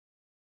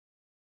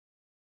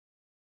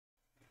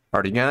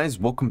Alrighty guys,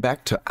 welcome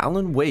back to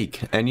Alan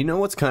Wake. And you know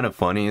what's kind of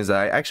funny is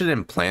I actually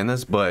didn't plan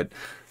this, but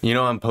you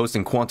know I'm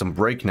posting Quantum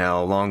Break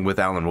now along with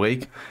Alan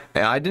Wake.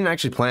 And I didn't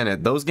actually plan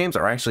it. Those games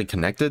are actually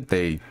connected.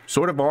 They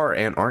sort of are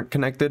and aren't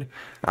connected.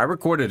 I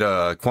recorded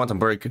Quantum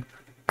Break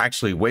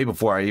actually way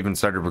before I even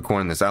started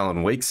recording this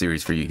Alan Wake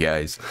series for you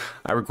guys.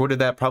 I recorded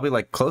that probably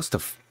like close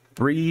to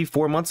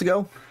 3-4 months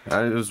ago.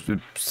 It was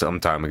some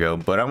time ago,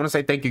 but I want to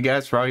say thank you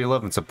guys for all your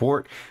love and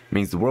support. It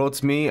means the world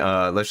to me.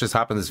 Let's just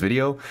hop in this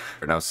video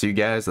and I'll see you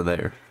guys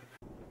there.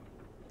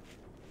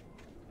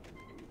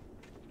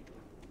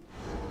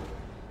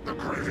 The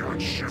graveyard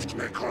shift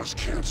may cause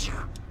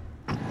cancer.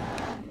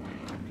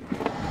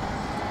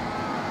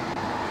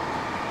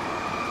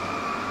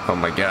 Oh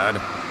my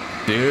god,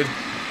 dude.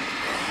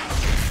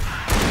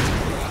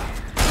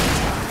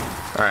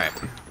 All right.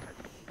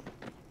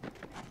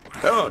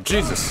 Oh,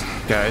 Jesus,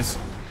 guys.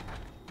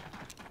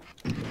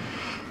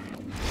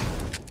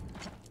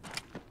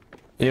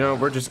 You know,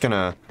 we're just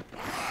gonna...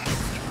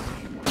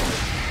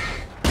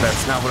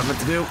 That's not what I meant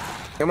to do.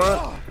 Come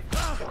on.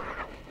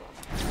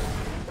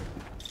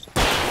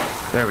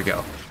 There we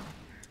go.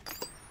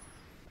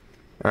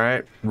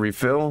 Alright,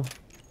 refill.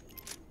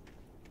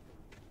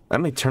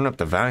 Let me turn up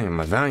the volume.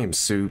 My volume's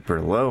super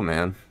low,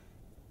 man.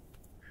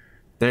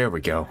 There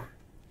we go.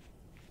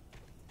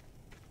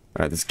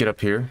 Alright, let's get up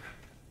here.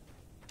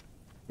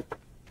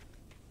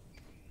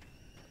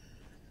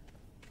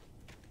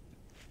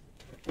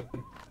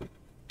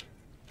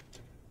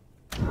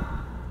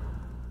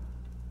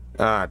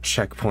 Ah,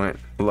 checkpoint.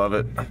 Love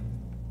it.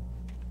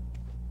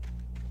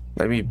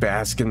 Let me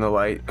bask in the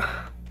light.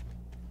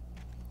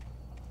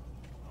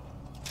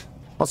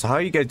 Also, how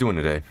are you guys doing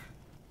today?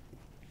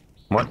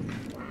 What?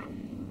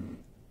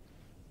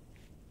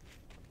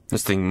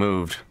 This thing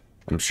moved.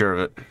 I'm sure of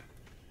it.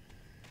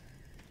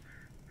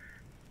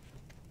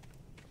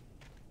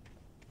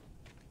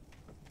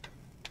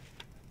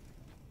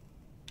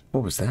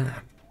 What was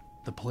that?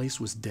 The place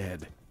was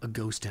dead. A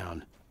ghost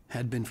town.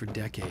 Had been for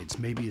decades,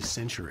 maybe a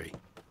century.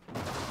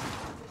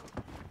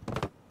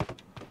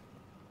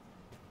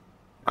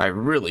 I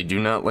really do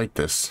not like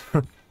this.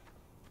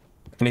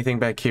 Anything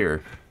back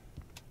here?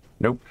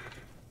 Nope.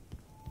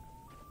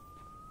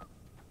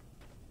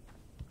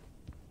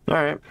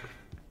 Alright.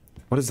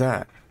 What is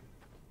that?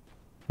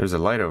 There's a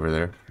light over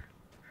there.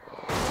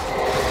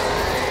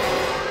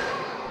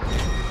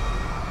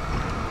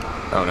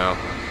 Oh no.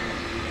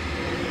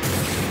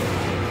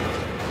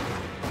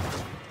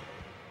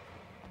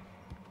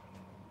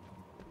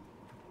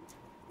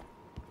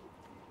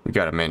 We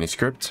got a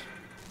manuscript.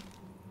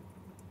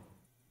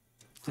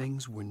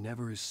 Things were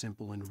never as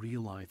simple in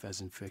real life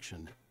as in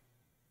fiction.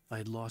 I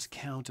had lost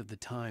count of the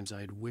times I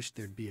had wished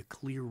there'd be a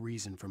clear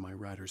reason for my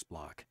writer's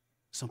block.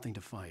 Something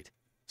to fight.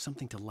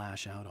 Something to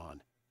lash out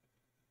on.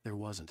 There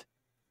wasn't.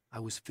 I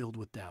was filled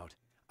with doubt.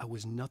 I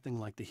was nothing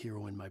like the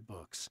hero in my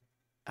books.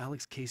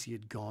 Alex Casey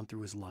had gone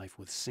through his life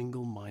with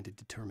single-minded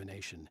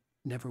determination,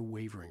 never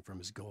wavering from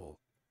his goal.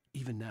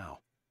 Even now,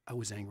 I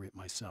was angry at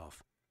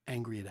myself.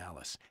 Angry at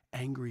Alice,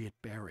 angry at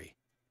Barry.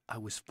 I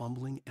was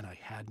fumbling and I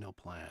had no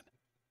plan.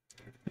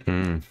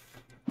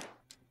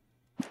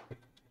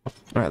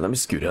 Alright, let me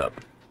scoot up.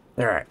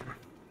 Alright.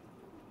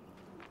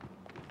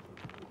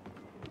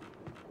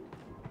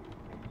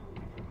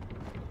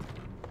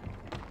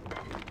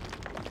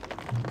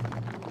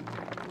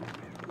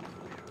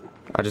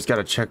 I just got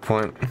a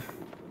checkpoint.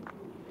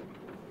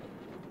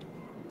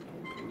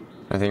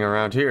 Anything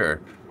around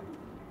here?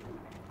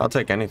 I'll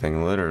take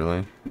anything,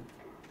 literally.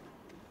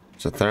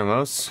 It's a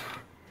thermos.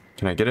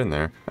 Can I get in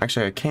there?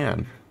 Actually, I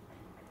can.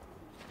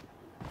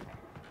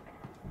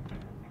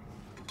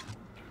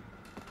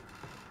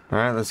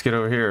 Alright, let's get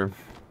over here.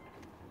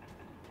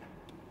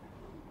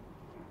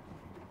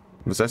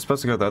 Was I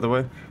supposed to go the other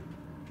way?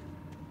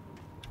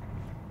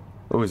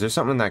 Oh, is there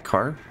something in that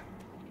car?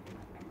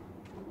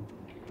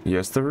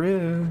 Yes, there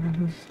is.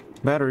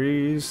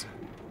 Batteries.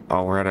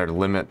 Oh, we're at our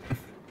limit.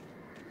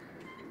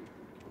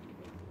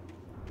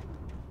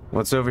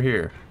 What's over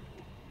here?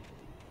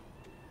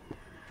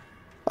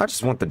 I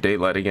just want the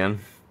daylight again.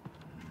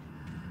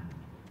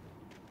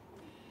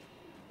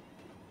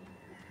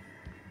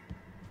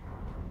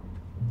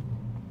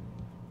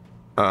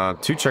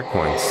 2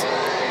 checkpoints.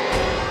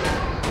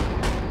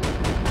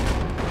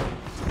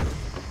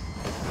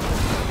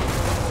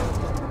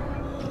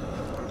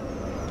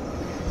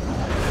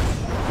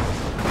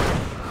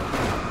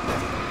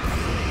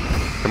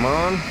 Come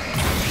on.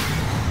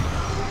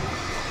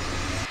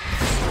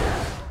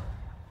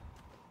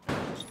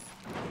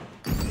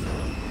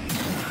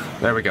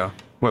 There we go.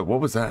 Wait, what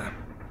was that?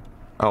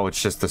 Oh,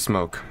 it's just the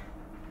smoke.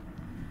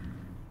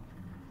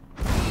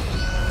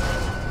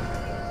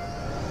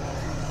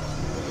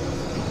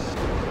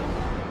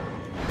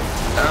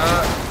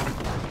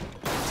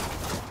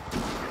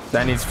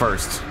 That needs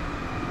first.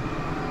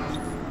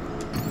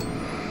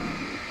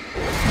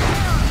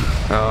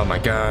 Oh my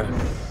god.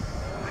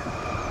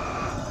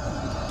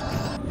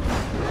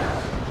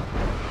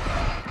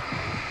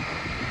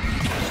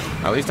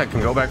 At least I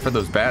can go back for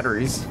those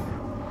batteries.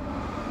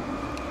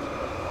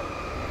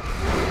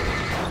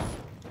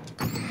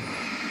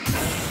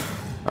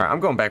 All right, I'm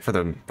going back for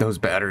those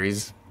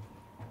batteries.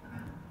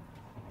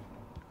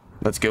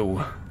 Let's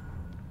go.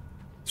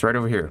 It's right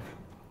over here.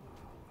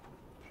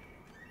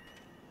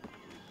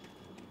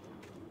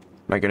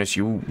 My goodness,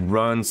 you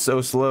run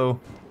so slow.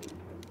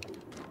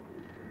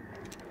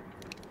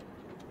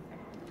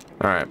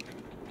 All right.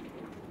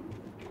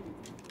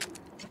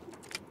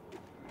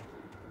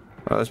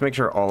 Let's make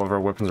sure all of our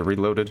weapons are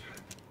reloaded.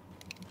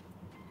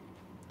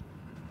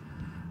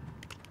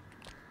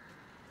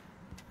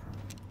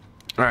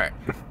 All right.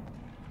 I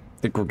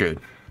think we're good.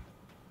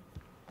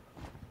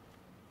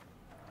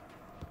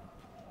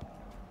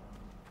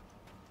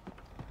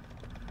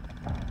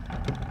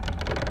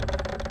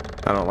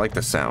 I don't like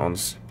the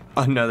sounds.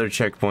 Another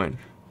checkpoint.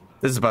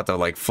 This is about to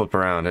like flip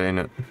around, ain't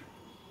it?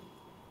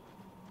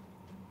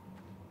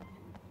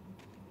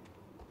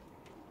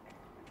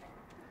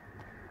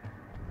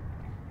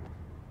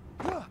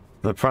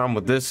 The problem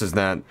with this is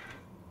that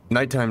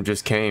nighttime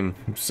just came,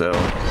 so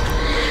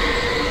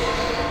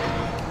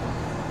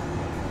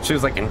she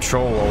was like in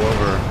troll all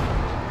over.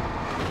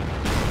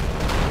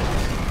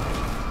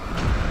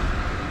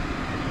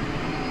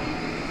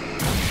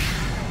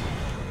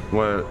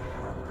 What?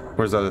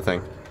 Where's the other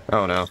thing?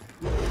 Oh no.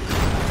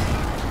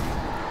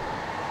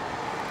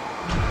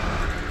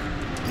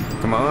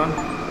 Come on.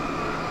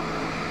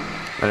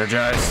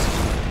 Energize.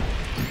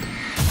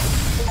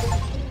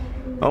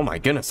 Oh my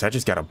goodness, I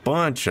just got a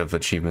bunch of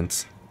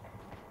achievements.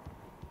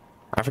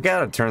 I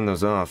forgot to turn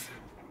those off.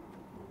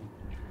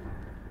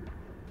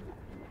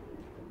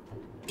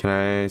 Can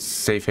I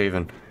safe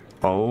haven?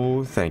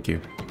 Oh, thank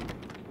you.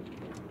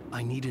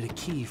 I needed a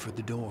key for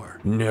the door.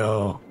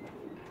 No.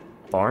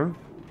 Farm?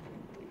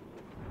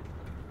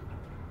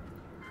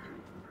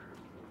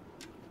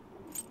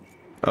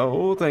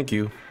 Oh, thank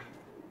you.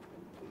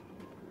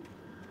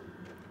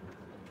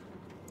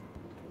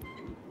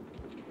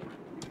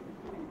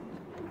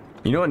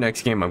 You know what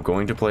next game I'm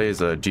going to play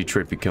is a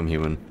Detroit Become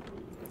Human.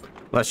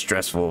 Less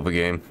stressful of a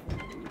game.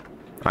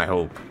 I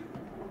hope.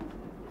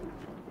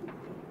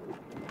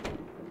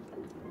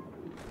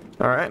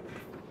 Alright.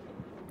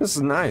 This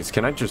is nice.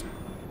 Can I just...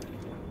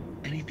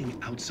 Anything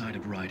outside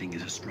of writing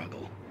is a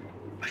struggle.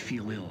 I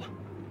feel ill.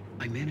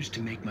 I managed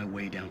to make my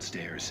way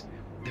downstairs.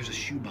 There's a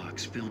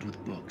shoebox filled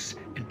with books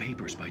and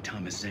papers by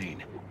Thomas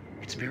Zane.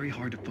 It's very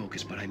hard to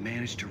focus, but I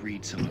managed to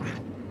read some of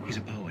it. He's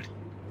a poet,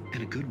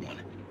 and a good one.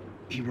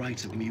 He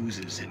writes of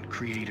muses and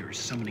creators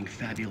summoning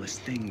fabulous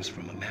things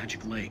from a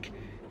magic lake,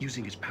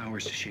 using his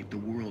powers to shape the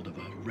world of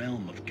a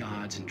realm of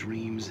gods and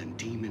dreams and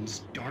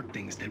demons, dark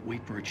things that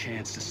wait for a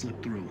chance to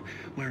slip through,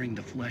 wearing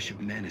the flesh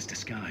of men as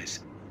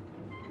disguise.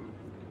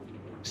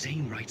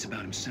 Zane writes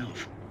about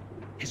himself,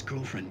 his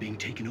girlfriend being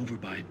taken over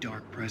by a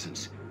dark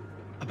presence,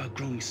 about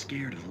growing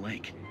scared of the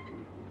lake.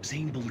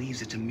 Zane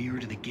believes it's a mirror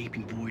to the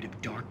gaping void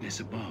of darkness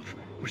above,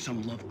 where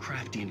some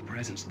Lovecraftian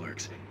presence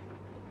lurks.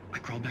 I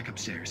crawl back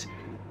upstairs.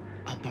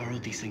 I'll borrow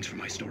these things for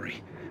my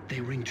story.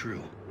 They ring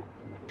true.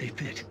 They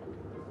fit.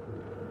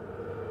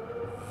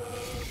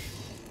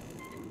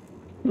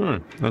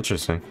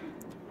 Interesting.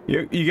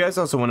 You guys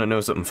also want to know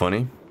something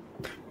funny?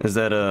 Is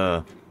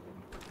that,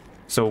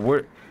 so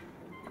we're...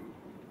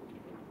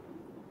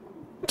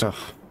 Ugh.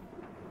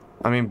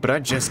 I mean, but I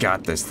just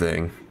got this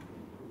thing.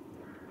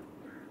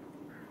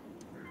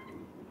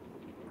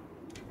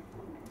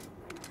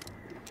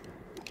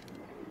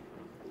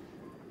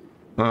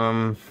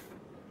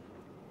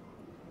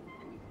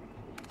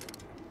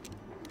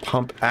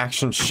 Pump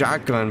action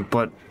shotgun,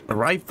 but a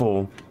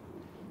rifle.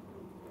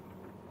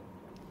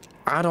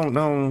 I don't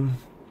know.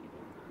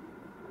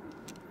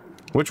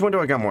 Which one do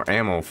I got more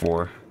ammo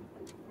for?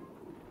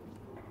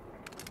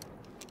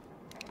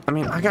 I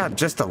mean, I got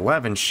just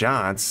 11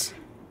 shots.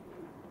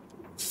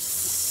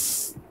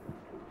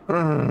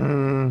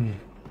 I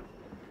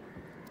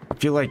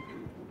feel like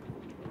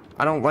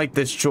I don't like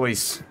this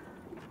choice.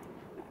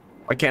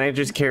 Why can't I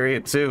just carry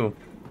it too?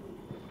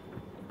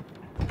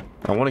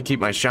 I want to keep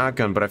my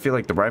shotgun, but I feel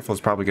like the rifle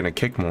is probably going to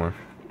kick more.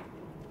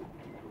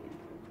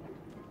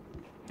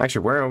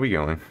 Actually, where are we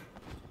going?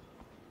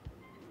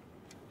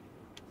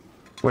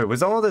 Wait,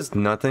 was all this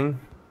nothing?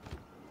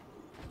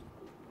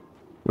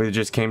 We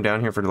just came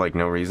down here for like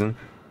no reason?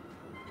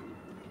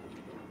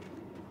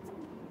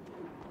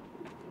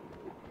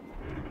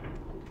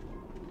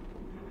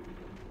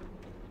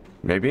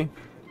 Maybe?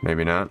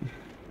 Maybe not.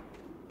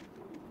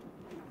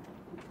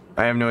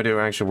 I have no idea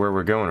actually where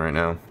we're going right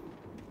now.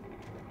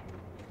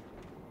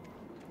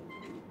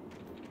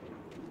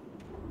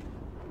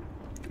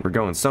 We're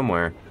going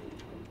somewhere.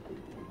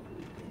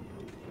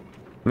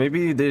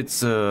 Maybe it's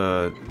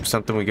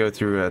something we go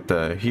through at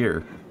the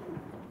here.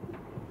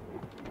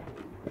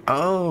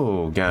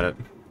 Oh, got it.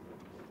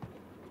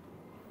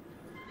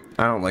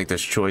 I don't like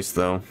this choice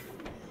though.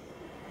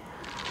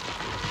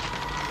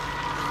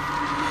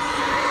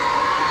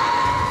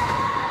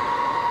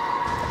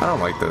 I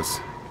don't like this.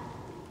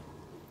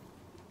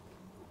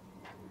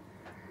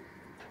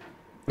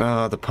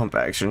 The pump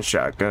action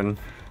shotgun.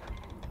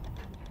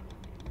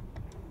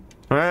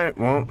 Alright,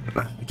 well,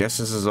 I guess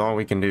this is all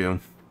we can do.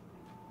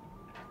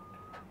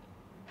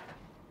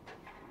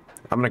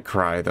 I'm gonna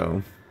cry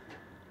though.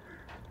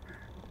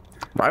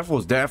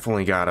 Rifle's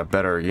definitely got a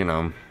better, you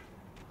know,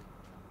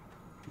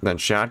 than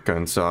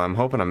shotgun, so I'm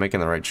hoping I'm making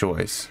the right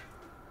choice.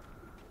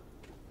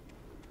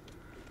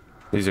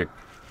 These are...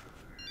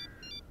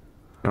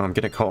 Oh, I'm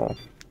getting a call.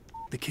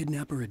 The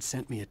kidnapper had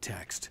sent me a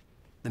text.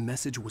 The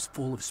message was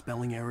full of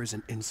spelling errors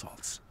and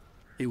insults.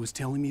 It was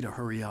telling me to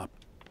hurry up.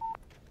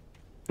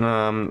 I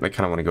kind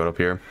of want to go up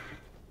here.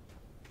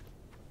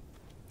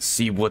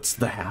 See what's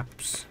the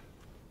haps.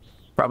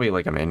 Probably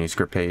like a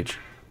manuscript page.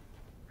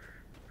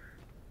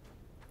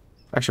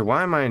 Actually,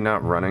 why am I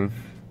not running?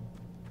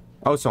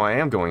 Oh, so I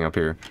am going up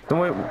here. Don't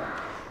wait.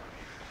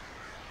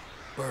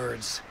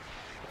 Birds.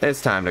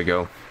 It's time to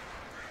go.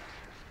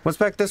 What's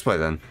back this way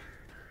then?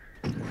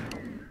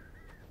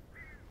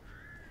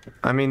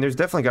 I mean, there's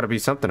definitely got to be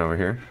something over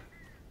here.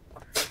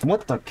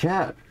 What the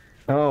cat?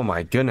 Oh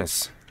my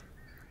goodness.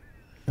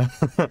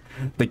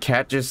 The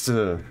cat just,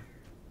 you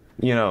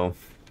know.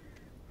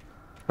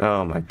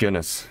 Oh my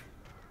goodness.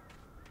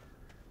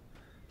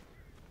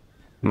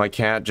 My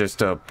cat just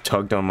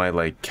tugged on my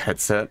like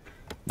headset,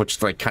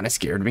 which like kind of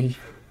scared me.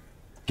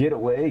 Get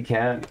away,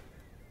 cat.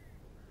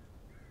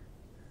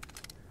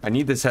 I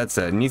need this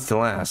headset. It needs to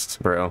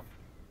last, bro.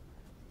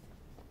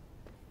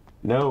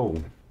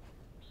 No.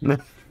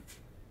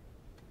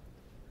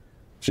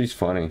 She's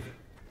funny.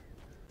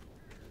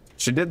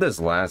 She did this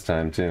last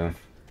time too.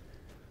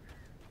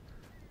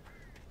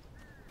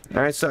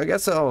 Alright, so I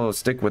guess I'll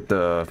stick with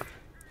the...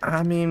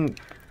 I mean,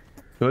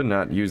 could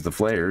not use the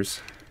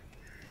flares.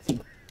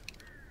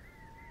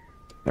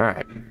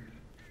 Alright.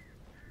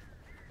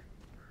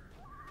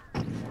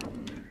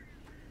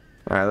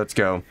 Alright, let's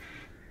go.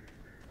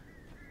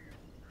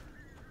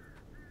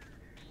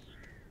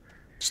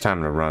 It's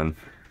time to run.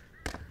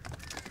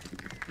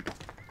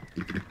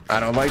 I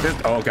don't like this.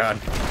 Oh, God.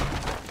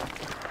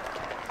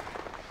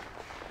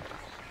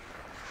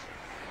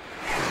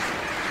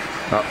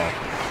 Uh-oh.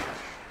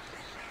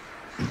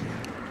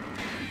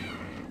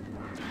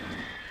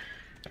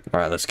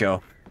 Alright, let's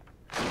go.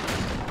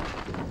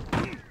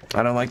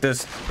 I don't like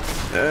this.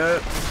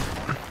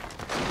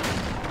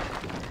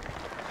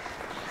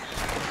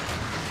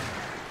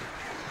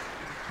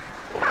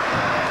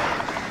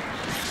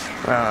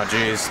 Oh,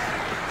 jeez.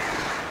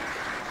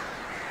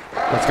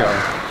 Let's go.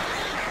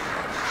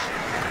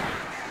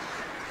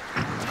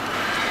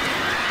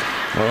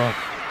 Oh.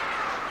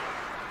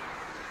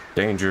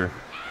 Danger.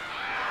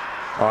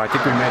 Oh, I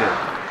think we made it.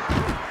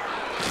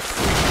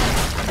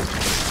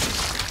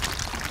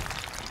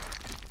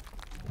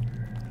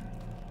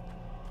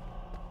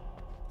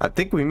 I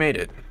think we made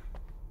it.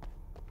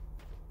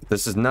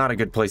 This is not a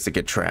good place to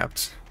get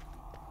trapped.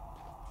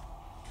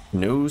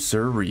 No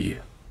siree.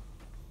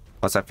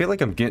 Plus, I feel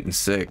like I'm getting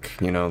sick,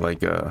 you know,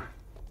 like,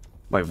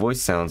 my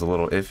voice sounds a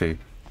little iffy.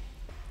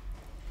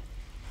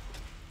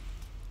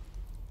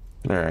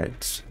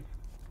 Alright.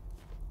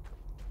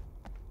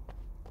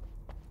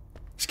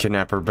 This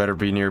kidnapper better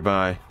be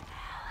nearby.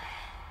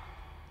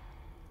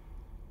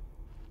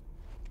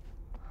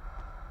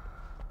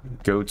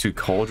 Go to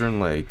Cauldron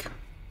Lake.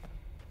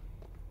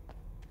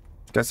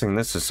 Guessing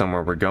this is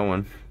somewhere we're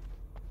going.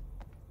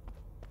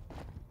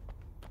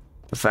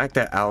 The fact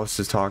that Alice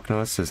is talking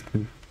to us is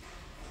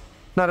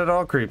not at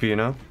all creepy, you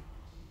know?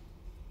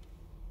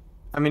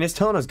 I mean, it's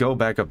telling us go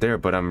back up there,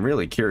 but I'm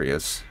really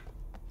curious.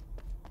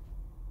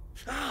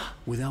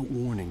 Without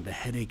warning, the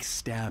headache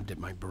stabbed at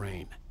my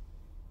brain.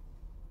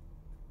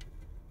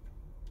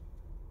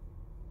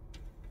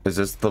 Is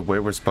this the way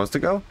we're supposed to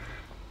go?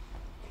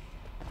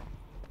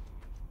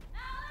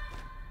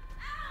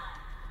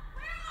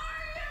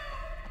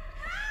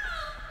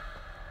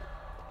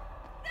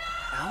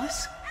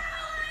 Alice?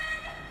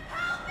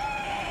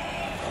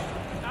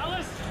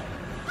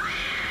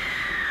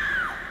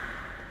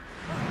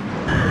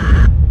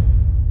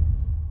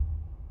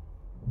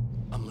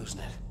 I'm losing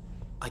it.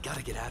 I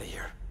gotta get out of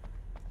here.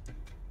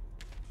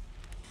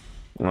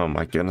 Oh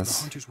my The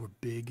goodness. hunters were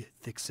big,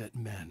 thick-set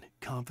men,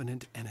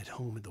 confident and at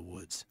home in the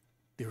woods.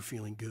 They were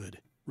feeling good,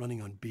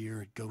 running on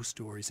beer, ghost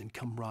stories, and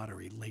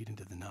camaraderie late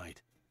into the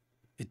night.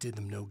 It did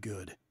them no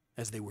good,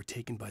 as they were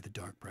taken by the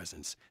dark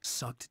presence,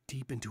 sucked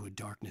deep into a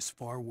darkness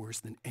far worse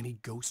than any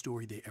ghost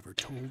story they ever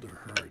told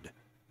or heard.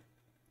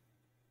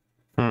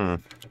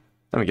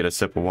 Let me get a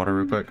sip of water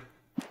real quick.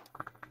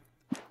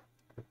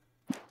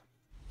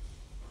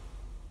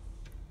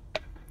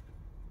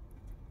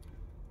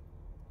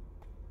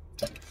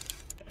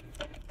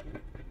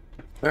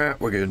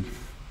 Alright, we're good.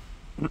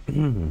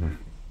 I'm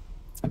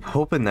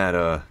hoping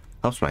that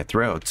helps my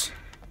throat.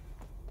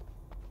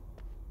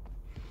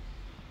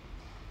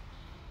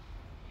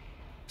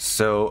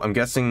 So I'm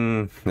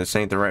guessing this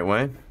ain't the right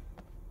way.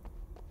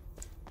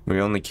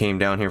 We only came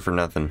down here for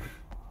nothing.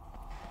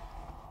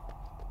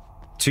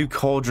 To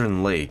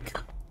Cauldron Lake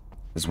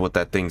is what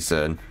that thing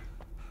said.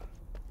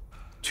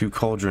 To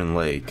Cauldron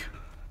Lake.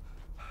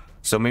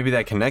 So maybe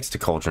that connects to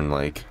Cauldron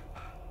Lake.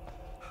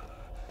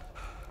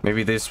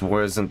 Maybe this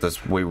wasn't the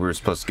way we were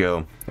supposed to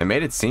go. It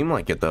made it seem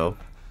like it, though.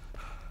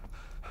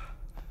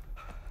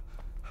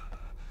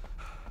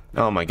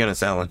 Oh my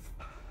goodness, Alan.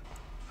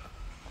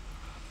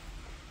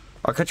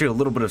 I'll cut you a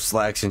little bit of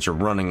slack since you're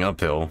running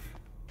uphill.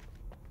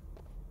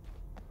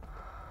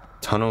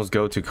 Tunnels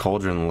go to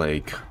Cauldron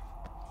Lake.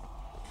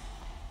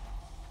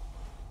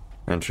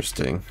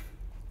 Interesting.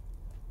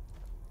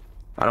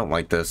 I don't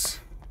like this.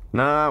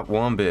 Not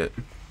one bit.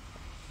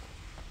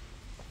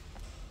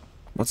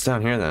 What's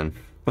down here then?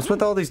 What's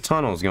with all these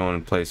tunnels going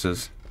in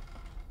places?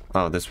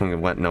 Oh, this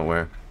one went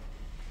nowhere.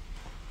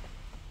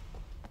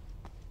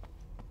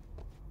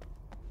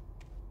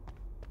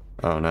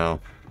 Oh no.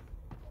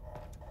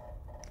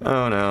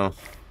 Oh no.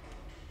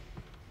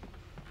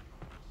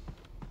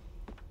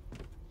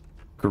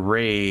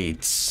 Great.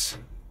 This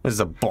is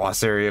a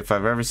boss area if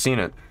I've ever seen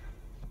it.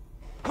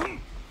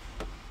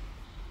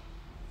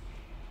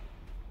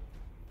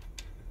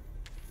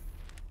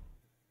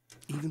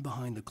 Even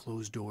behind the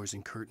closed doors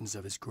and curtains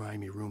of his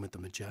grimy room at the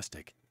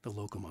Majestic, the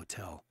local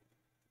motel,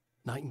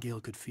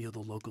 Nightingale could feel the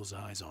locals'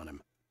 eyes on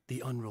him,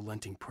 the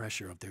unrelenting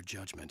pressure of their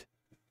judgment.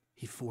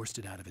 He forced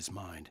it out of his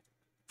mind.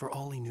 For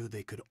all he knew,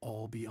 they could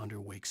all be under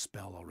Wake's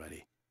spell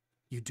already.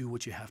 You do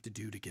what you have to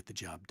do to get the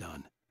job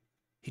done.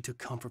 He took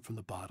comfort from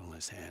the bottle in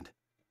his hand.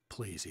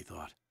 Please, he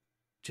thought,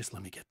 just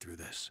let me get through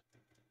this.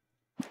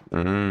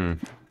 I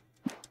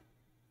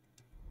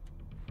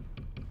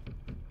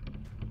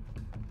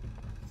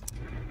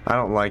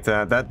don't like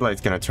that. That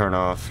light's gonna turn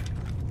off.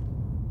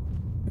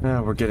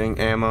 Yeah, we're getting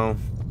ammo.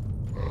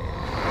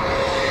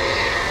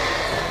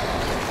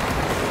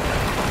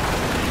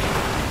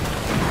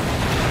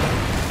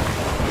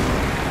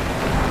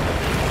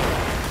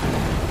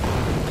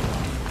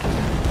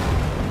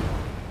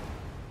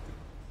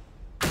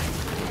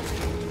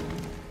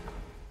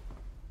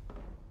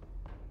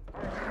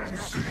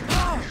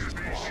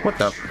 What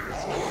the?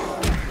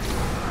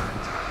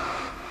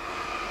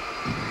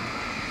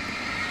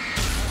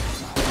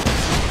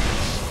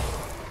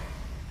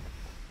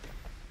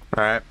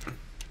 All right.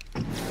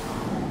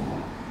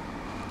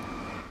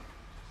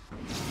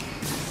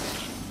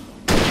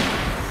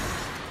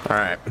 All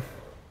right.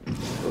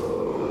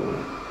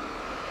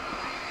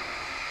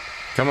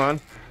 Come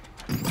on.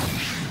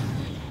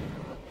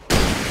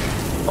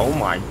 Oh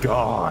my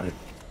God.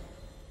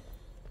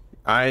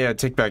 I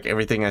take back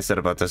everything I said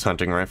about this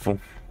hunting rifle.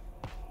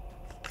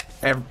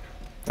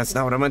 That's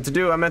not what I meant to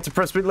do. I meant to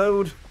press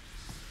reload.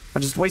 I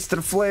just wasted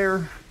a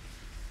flare.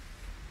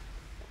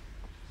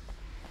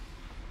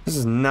 This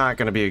is not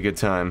going to be a good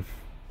time.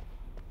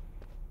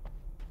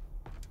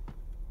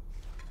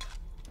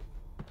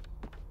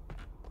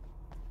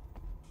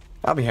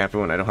 I'll be happy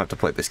when I don't have to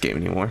play this game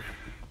anymore.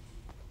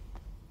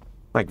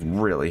 Like,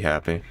 really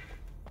happy.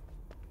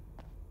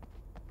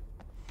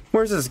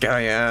 Where's this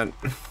guy at?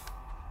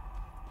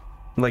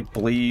 Like,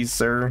 please,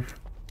 sir.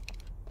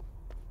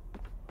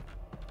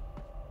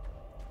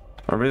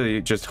 I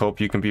really just hope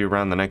you can be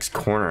around the next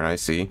corner I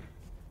see.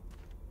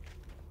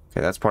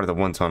 Okay, that's part of the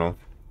one tunnel.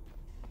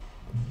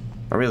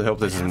 I really hope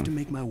this isn't... I have to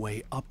make my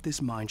way up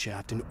this mine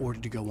shaft in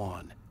order to go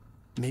on.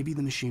 Maybe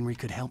the machinery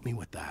could help me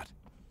with that.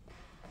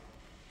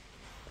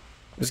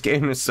 This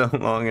game is so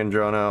long and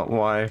drawn out.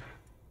 Why?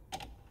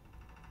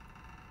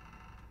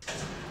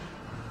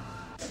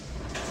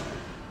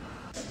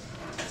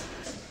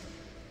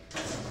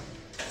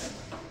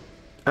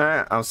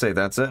 Alright, I'll say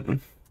that's it.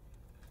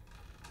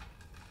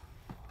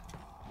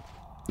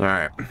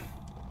 Alright.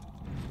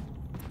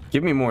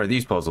 Give me more of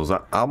these puzzles.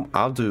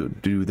 I'll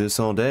do this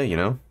all day, you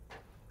know?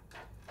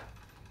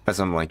 As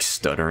I'm like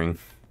stuttering.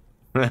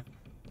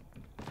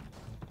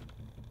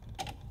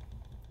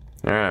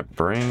 Alright,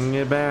 bring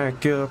it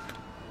back up.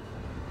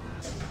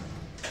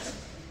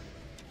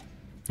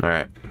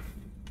 Alright.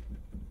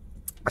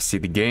 I see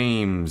the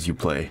games you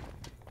play.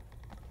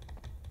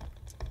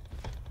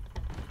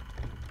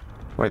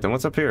 Wait, then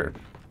what's up here?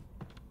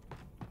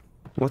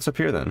 What's up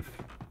here then?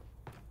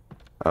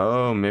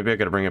 Oh, maybe I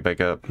gotta bring it back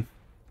up.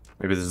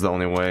 Maybe this is the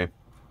only way.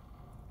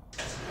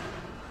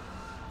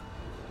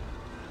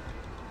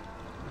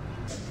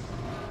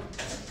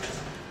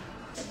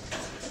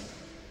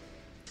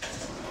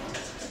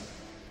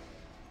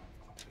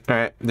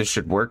 Alright, this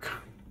should work.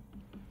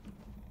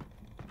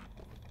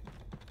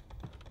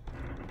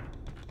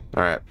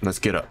 Alright, let's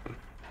get up.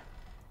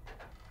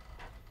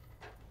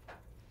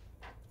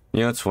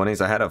 You know what's funny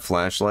is I had a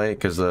flashlight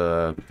because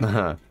I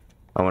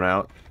went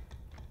out.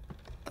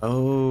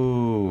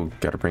 Oh,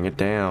 gotta bring it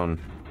down.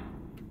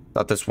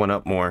 Thought this went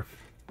up more.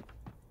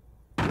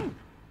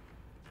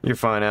 You're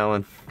fine,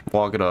 Alan.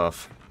 Walk it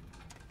off.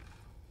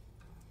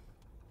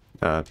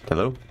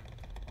 Hello?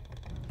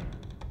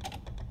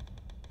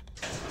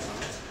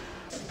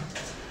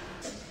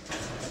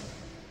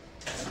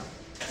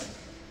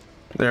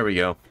 There we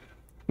go.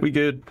 We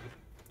good.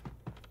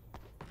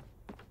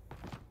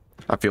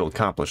 I feel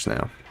accomplished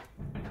now.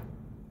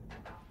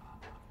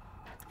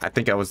 I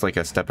think I was like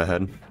a step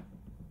ahead.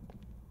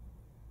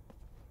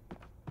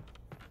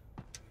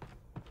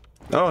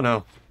 Oh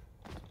no.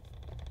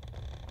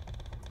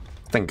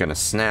 Thing gonna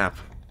snap.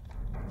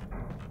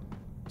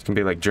 It's gonna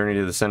be like Journey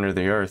to the Center of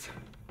the Earth.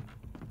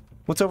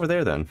 What's over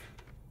there then?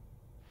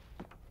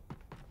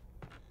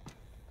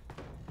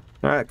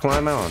 Alright,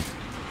 climb on.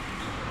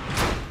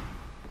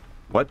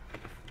 What?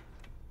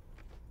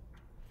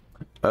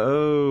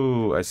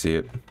 Oh, I see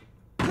it.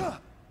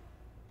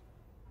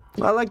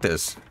 I like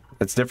this.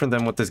 It's different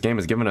than what this game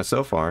has given us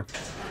so far.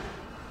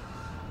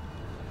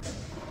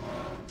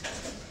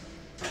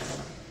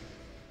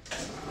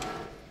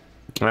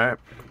 Alright.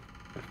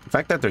 The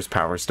fact that there's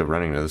power still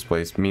running to this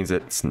place means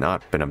it's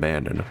not been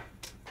abandoned.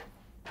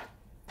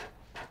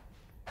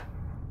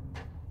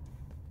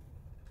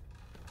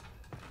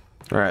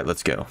 Alright,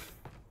 let's go.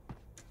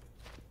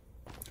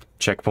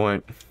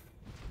 Checkpoint.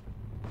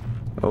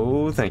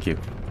 Oh, thank you.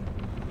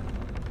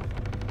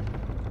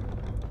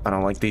 I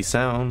don't like these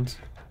sounds.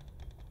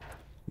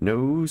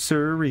 No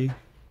siree.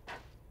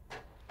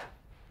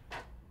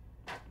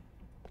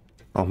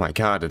 Oh my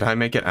god, did I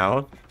make it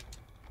out?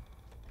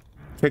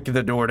 Kick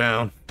the door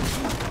down.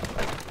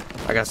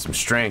 I got some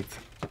strength.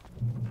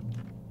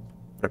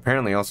 But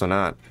apparently also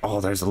not.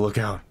 Oh, there's a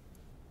lookout.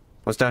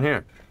 What's down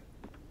here?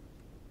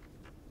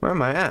 Where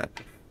am I at?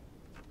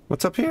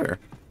 What's up here?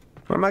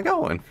 Where am I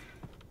going?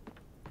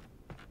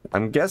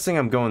 I'm guessing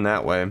I'm going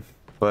that way,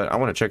 but I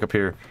want to check up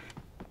here.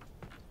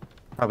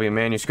 Probably a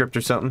manuscript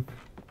or something.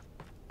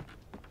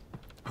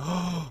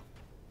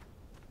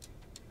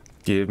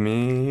 Give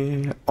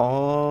me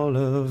all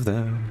of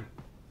them.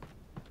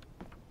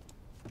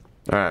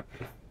 Alright.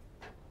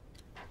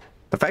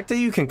 The fact that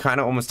you can kind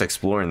of almost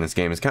explore in this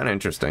game is kind of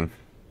interesting.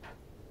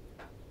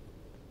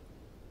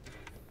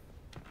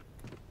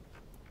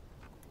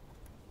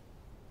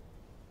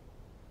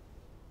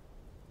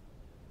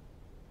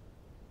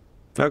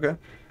 Okay.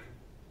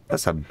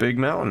 That's a big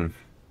mountain.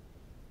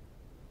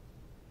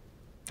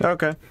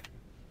 Okay.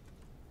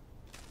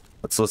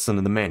 Let's listen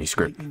to the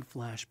manuscript. Lightning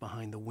flashed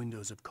behind the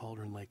windows of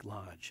Cauldron Lake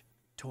Lodge.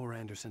 Tor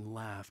Anderson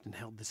laughed and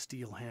held the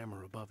steel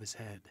hammer above his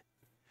head.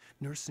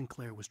 Nurse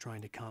Sinclair was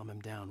trying to calm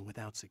him down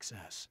without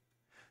success.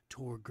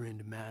 Tor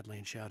grinned madly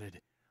and shouted,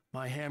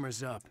 "My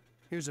hammer's up.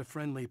 Here's a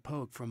friendly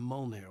poke from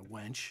Molnir,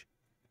 wench."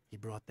 He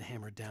brought the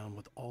hammer down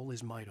with all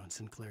his might on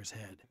Sinclair's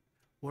head.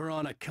 "We're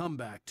on a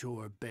comeback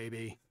tour,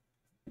 baby."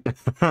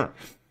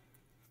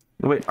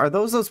 Wait, are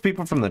those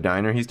people from the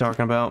diner he's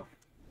talking about?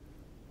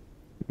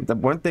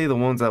 Weren't they the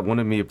ones that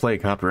wanted me to play a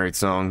copyright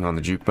song on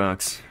the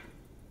jukebox?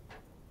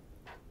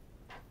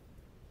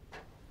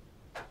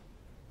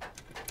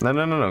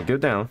 No,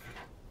 get down.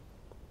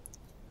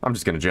 I'm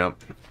just gonna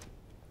jump.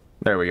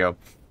 There we go.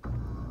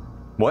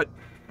 What?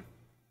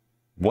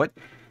 What?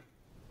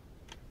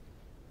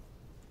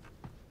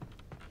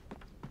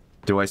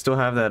 Do I still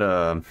have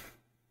that,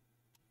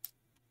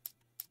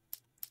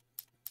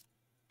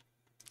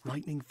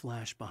 Lightning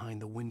flashed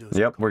behind the windows.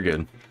 Yep, we're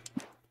good.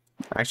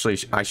 Actually,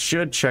 I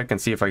should check and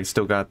see if I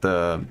still got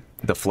the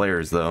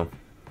flares, though.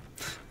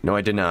 No,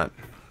 I did not.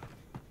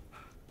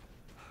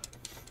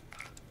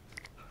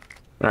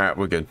 Alright,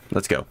 we're good.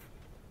 Let's go.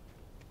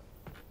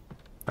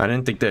 I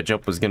didn't think that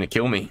jump was gonna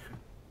kill me.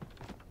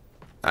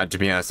 To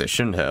be honest, I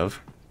shouldn't have.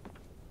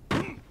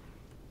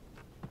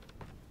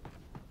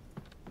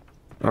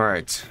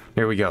 Alright,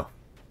 here we go.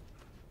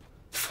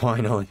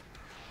 Finally.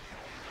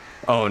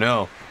 Oh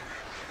no.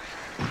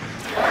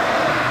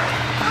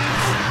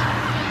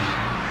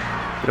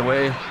 Get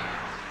away.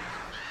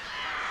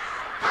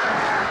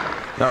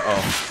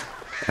 Uh-oh.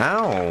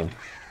 Ow.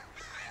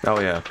 Oh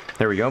yeah,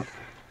 there we go.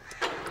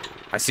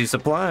 I see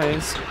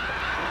supplies.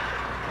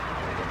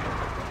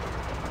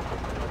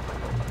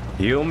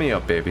 Heal me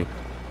up, baby.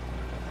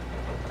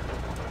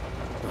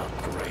 Oh,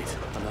 great.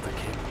 Another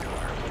cable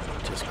car.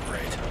 Just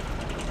great.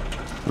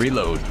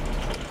 Reload.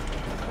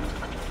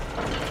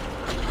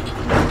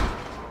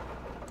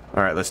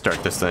 Alright, let's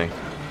start this thing.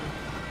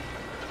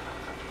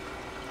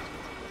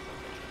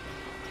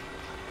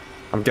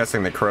 I'm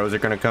guessing the crows are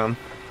gonna come,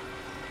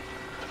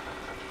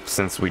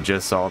 since we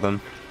just saw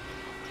them.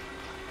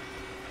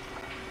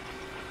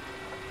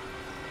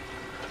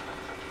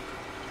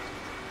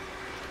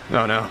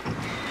 Oh no.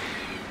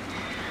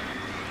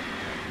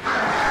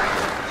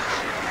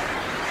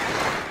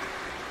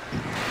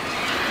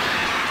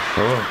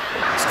 Oh,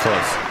 it's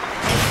close.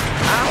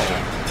 Ow!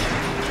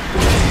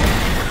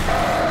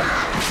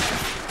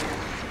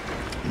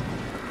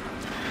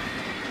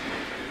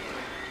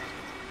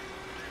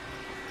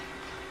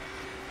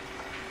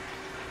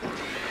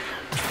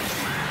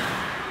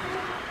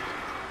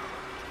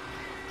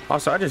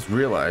 Also, I just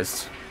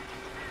realized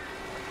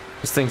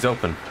this thing's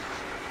open.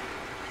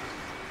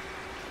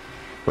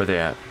 Where they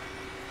at?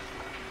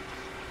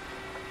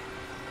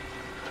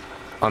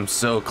 I'm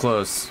so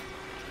close.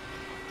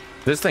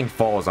 If this thing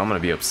falls, I'm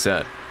gonna be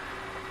upset.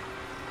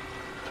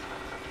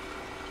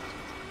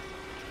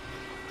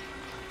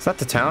 Is that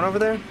the town over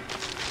there?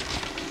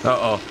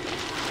 Uh-oh.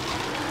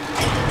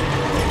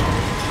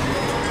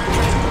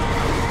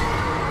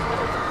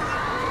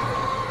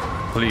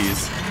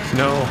 Please.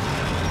 No.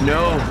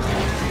 No.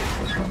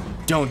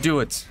 Don't do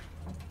it.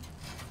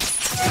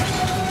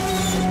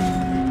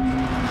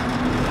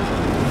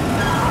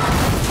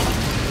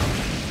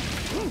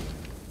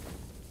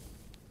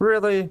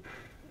 Really?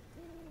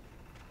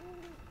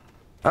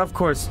 Of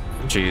course.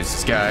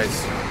 Jesus,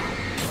 guys.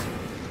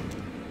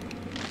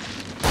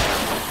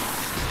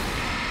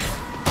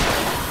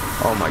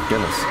 Oh my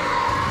goodness.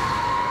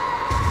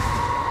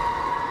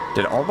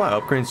 Did all my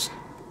upgrades...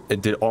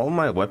 Did all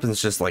my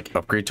weapons just, like,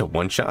 upgrade to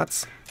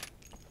one-shots?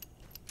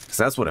 Because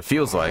that's what it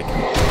feels like.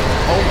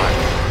 Oh,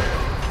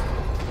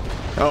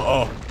 my...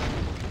 Oh.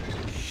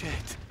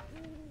 Shit.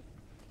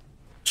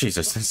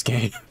 Jesus, this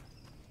game.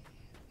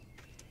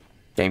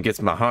 Game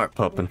gets my heart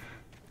pumping.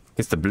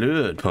 Gets the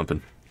blood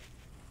pumping.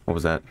 What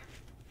was that?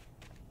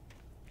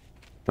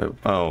 Wait,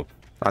 oh,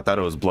 I thought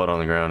it was blood on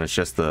the ground. It's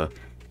just the...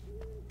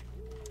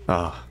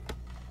 Ah.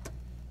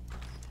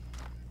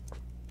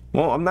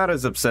 Well, I'm not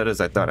as upset as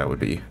I thought I would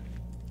be.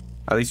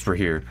 At least we're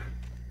here.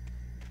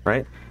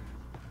 Right?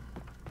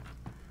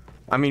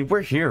 I mean,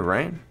 we're here,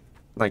 right?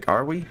 Like,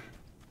 are we?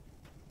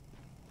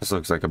 This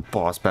looks like a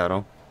boss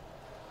battle.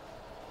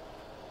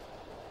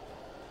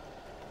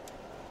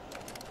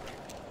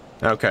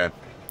 Okay,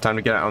 time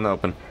to get out in the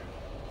open.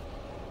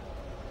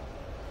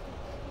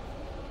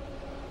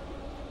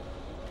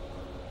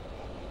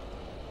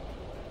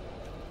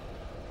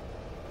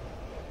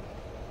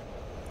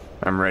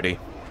 I'm ready.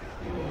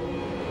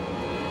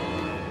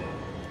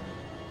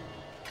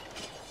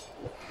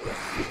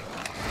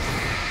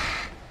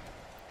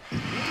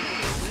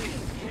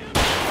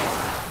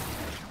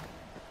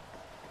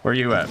 Where are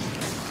you at?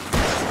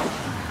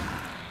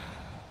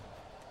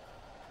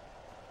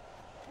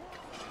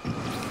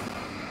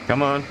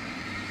 Come on.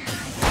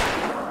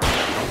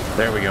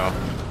 There we go.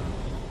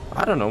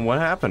 I don't know what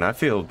happened. I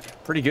feel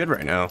pretty good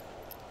right now.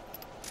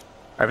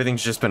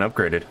 Everything's just been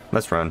upgraded.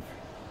 Let's run.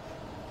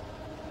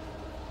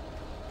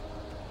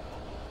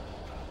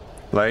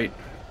 Light.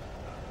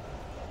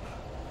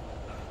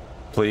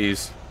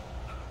 Please.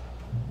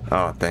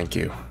 Oh, thank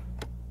you.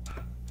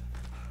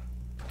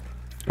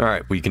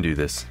 Alright, we can do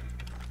this.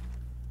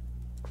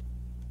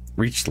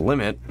 Reach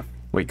limit.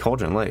 Wait,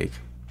 Cauldron Lake.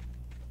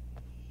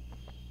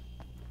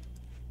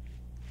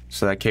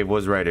 So that cave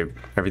was right.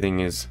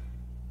 Everything is...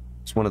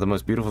 It's one of the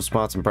most beautiful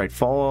spots in Bright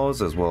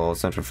Falls, as well as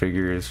central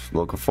figures,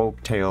 local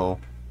folk tale.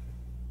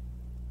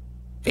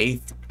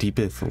 8th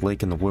deepest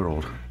lake in the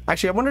world.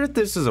 Actually, I wonder if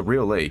this is a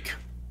real lake.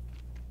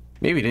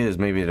 Maybe it is,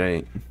 maybe it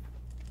ain't.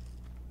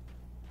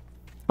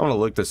 I'm gonna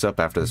look this up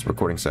after this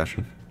recording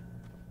session.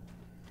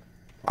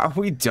 Are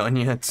we done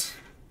yet?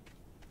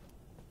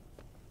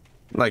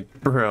 Like,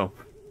 bro.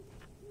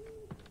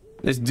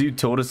 This dude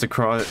told us to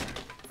cross...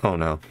 Oh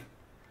no.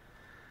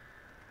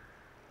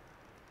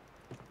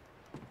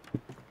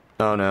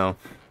 Oh no.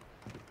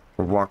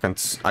 We're walking...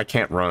 I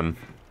can't run.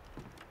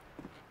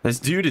 This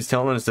dude is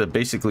telling us to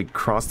basically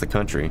cross the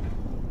country.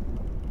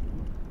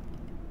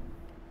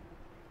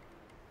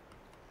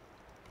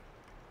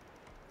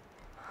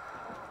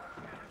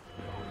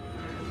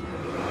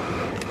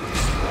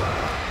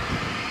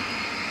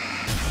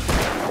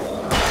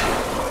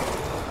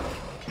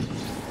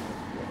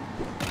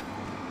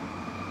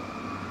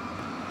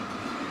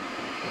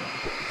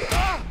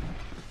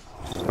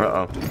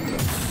 Uh-oh.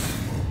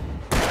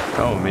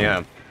 Oh,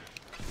 yeah.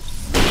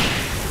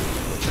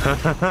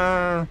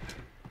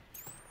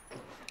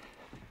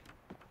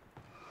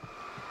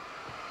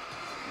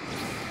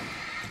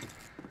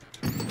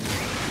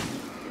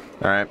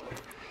 Alright.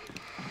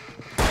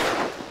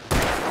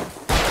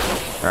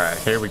 Alright,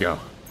 here we go.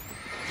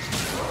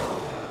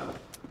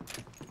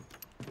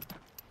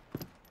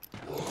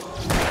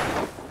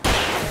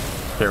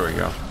 Here we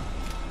go.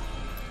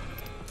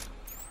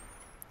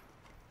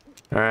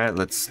 Alright,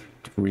 let's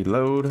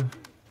reload.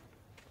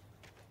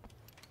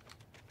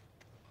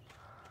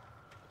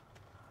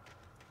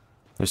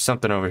 There's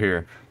something over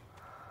here.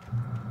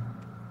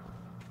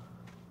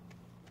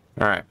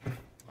 Alright.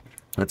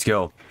 Let's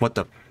go. What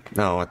the...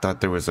 No, I thought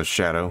there was a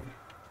shadow.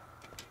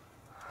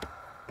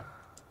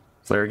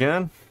 Flare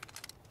again.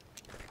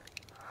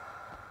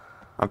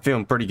 I'm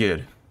feeling pretty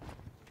good.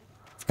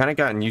 I've kind of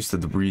gotten used to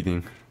the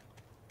breathing.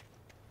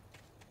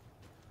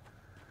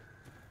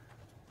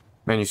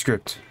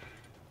 Manuscript.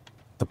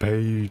 The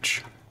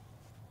page.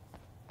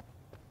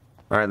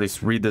 Alright,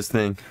 let's read this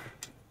thing.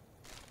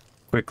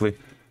 Quickly.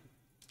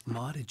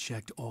 Maud had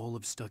checked all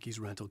of Stucky's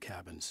rental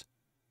cabins.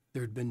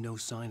 There had been no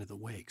sign of the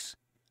Wakes.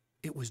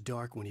 It was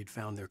dark when he'd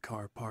found their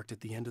car parked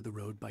at the end of the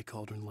road by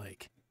Cauldron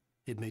Lake.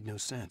 It made no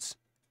sense.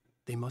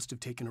 They must have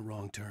taken a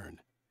wrong turn,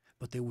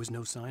 but there was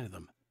no sign of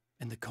them,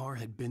 and the car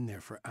had been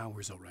there for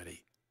hours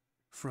already.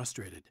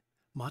 Frustrated,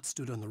 Mott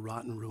stood on the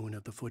rotten ruin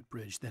of the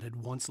footbridge that had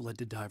once led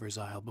to Diver's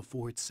Isle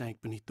before it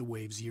sank beneath the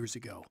waves years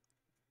ago.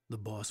 The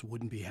boss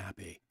wouldn't be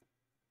happy.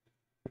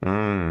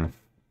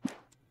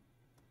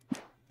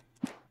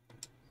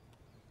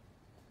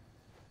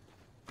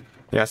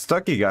 Yeah,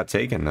 Stucky got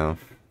taken, though.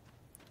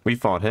 We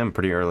fought him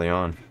pretty early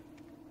on.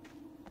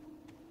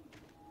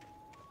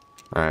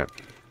 Alright.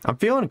 I'm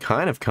feeling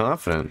kind of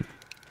confident.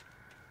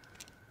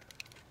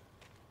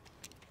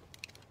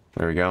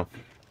 There we go.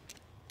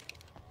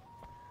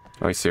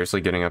 Are we seriously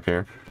getting up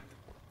here?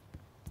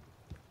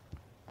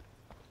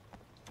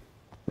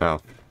 Oh.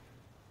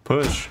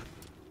 Push.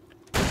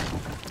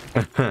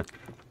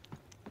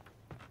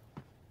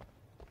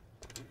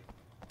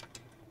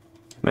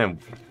 Man,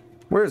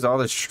 where's all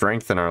this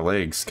strength in our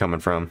legs coming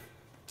from?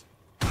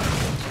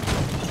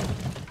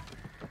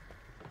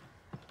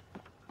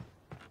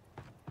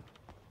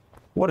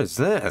 What is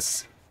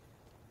this?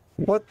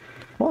 What?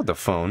 Hold the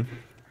phone.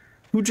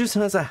 Who just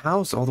has a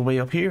house all the way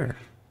up here?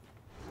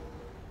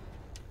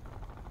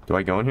 Do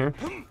I go in here?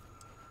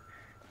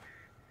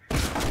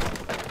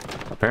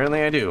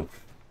 Apparently I do.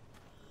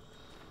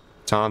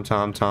 Tom.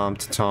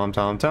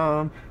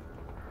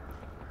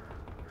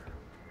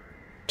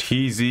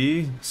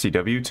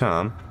 TZCW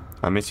Tom.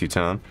 I miss you,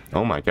 Tom.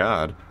 Oh my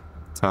god.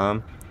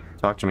 Tom,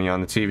 talk to me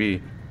on the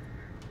TV.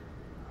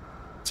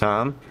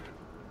 Tom?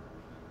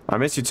 I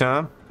miss you,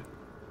 Tom.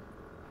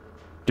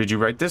 Did you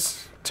write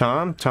this?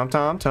 Tom?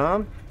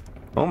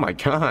 Oh my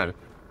god.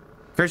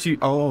 Curse you.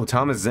 Oh,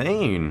 Thomas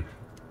Zane.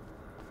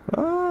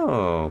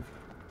 Oh.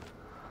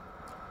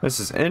 This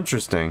is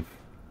interesting.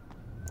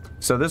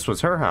 So this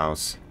was her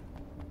house.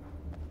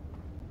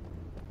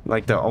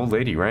 Like the old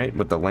lady, right?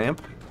 With the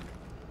lamp?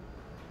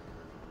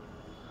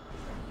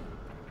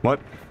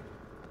 What?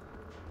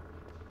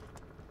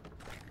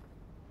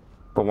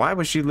 But why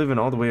was she living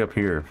all the way up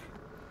here?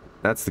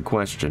 That's the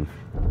question.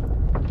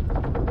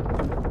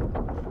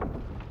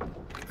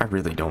 I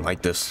really don't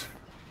like this.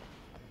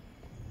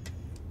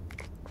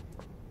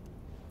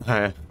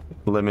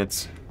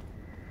 Limits.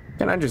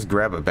 Can I just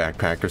grab a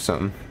backpack or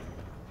something?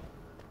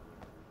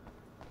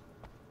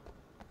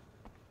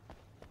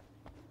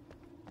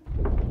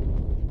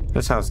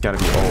 This house gotta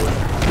be old.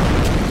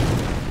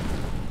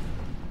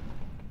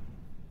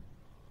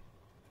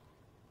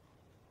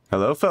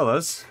 Hello,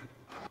 fellas.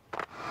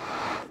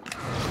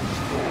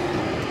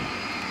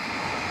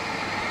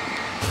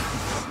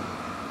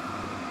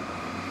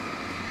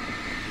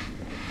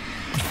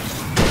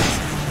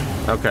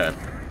 Okay.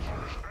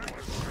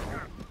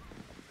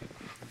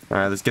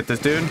 Alright, let's get this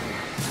dude.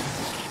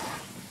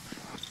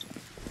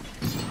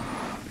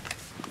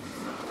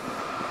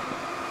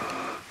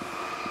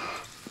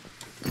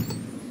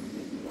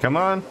 Come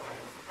on.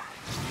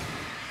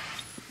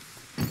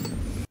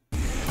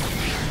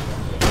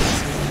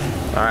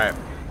 Alright.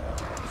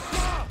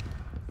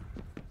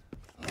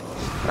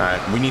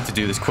 Alright, we need to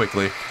do this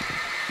quickly.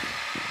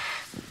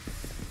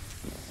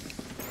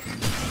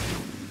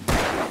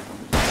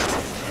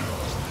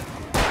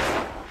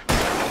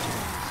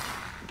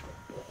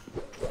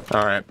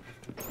 Alright.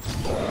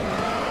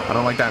 I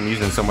don't like that I'm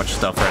using so much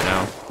stuff right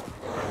now.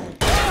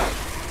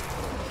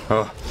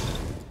 Oh.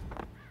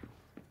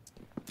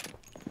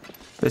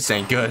 This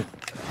ain't good.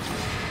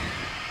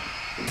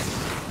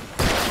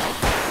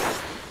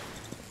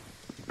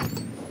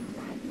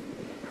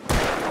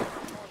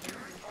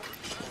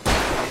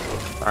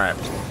 Alright.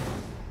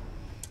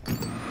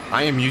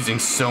 I am using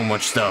so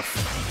much stuff.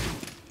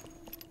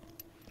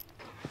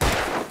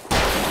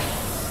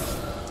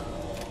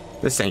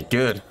 This ain't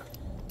good.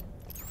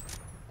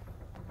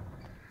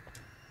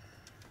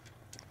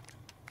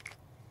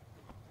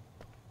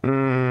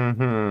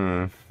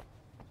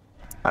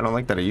 I don't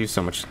like that I use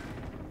so much.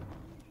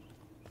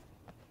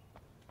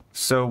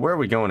 So where are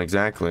we going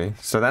exactly?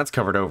 So that's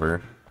covered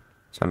over.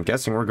 So I'm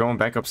guessing we're going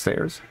back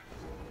upstairs?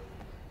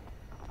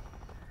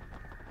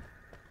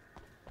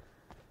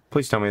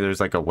 Please tell me there's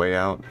like a way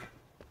out.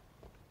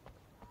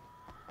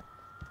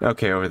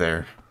 Okay, over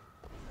there.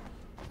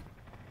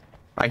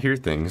 I hear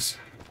things.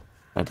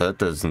 That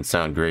doesn't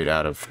sound great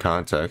out of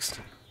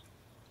context.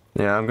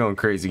 Yeah, I'm going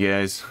crazy,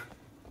 guys.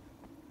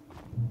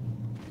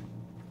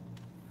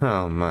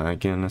 Oh my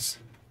goodness.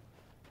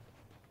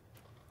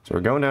 So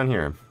we're going down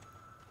here.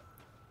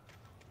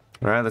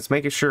 Alright, let's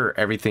make sure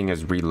everything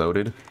is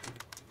reloaded.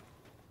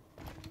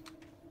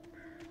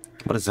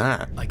 What is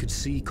that? I could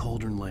see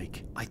Cauldron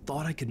Lake. I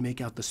thought I could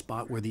make out the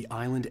spot where the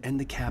island and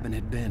the cabin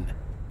had been.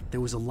 There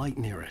was a light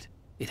near it.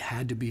 It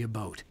had to be a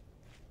boat.